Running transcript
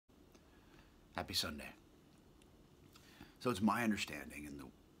Happy Sunday. So it's my understanding and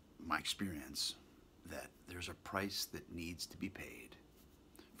my experience that there's a price that needs to be paid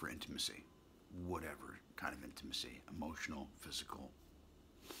for intimacy, whatever kind of intimacy, emotional, physical,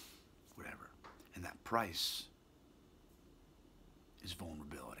 whatever. And that price is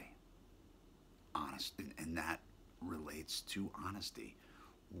vulnerability, honesty, and that relates to honesty.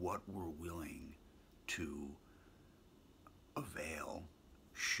 What we're willing to avail,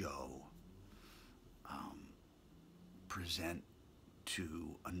 show, present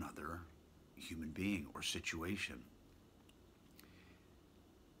to another human being or situation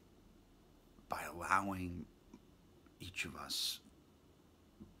by allowing each of us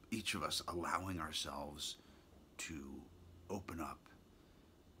allowing ourselves to open up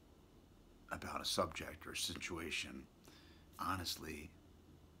about a subject or a situation honestly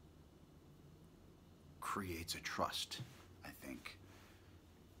creates a trust, I think,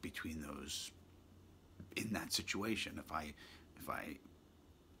 between those in that situation. If I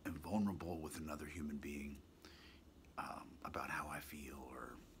am vulnerable with another human being about how I feel,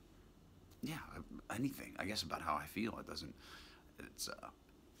 or anything, I guess, about how I feel, it doesn't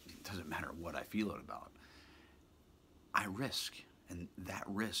matter what I feel it about. I risk, and that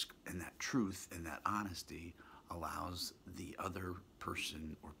risk and that truth and that honesty allows the other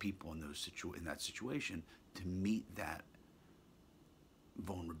person or people in that situation to meet that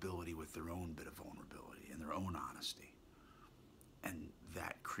vulnerability with their own bit of vulnerability and their own honesty. And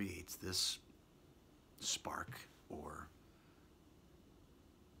that creates this spark or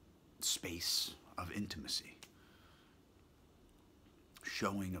space of intimacy,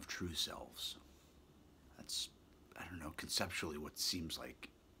 showing of true selves. That's, I don't know, conceptually what seems like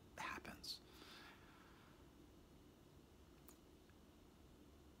happens.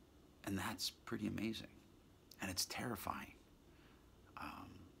 And that's pretty amazing. And it's terrifying.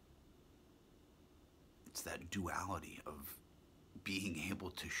 It's that duality of being able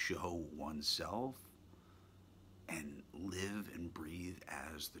to show oneself and live and breathe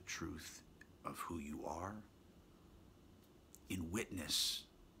as the truth of who you are in the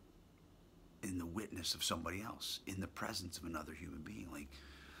witness of somebody else, in the presence of another human being. Like,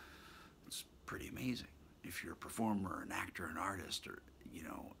 it's pretty amazing. If you're a performer, an actor, an artist, or,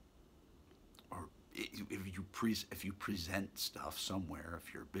 or if you present stuff somewhere,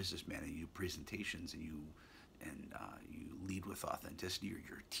 if you're a businessman and you do presentations and you lead with authenticity, or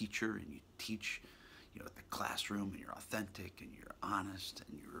you're a teacher and you teach, at the classroom, and you're authentic and you're honest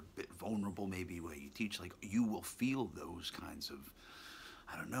and you're a bit vulnerable maybe the way you teach, like, you will feel those kinds of,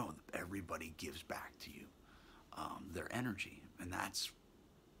 I don't know, everybody gives back to you their energy, and that's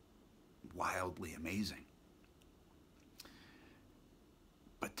wildly amazing.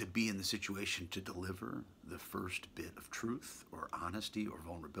 But to be in the situation to deliver the first bit of truth or honesty or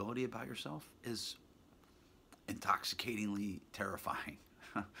vulnerability about yourself is intoxicatingly terrifying.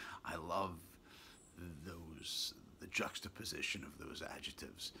 I love the juxtaposition of those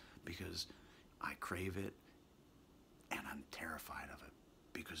adjectives, because I crave it and I'm terrified of it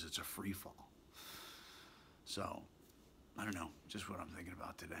because it's a free fall. So, I don't know, just what I'm thinking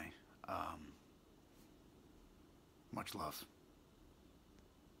about today. Much love.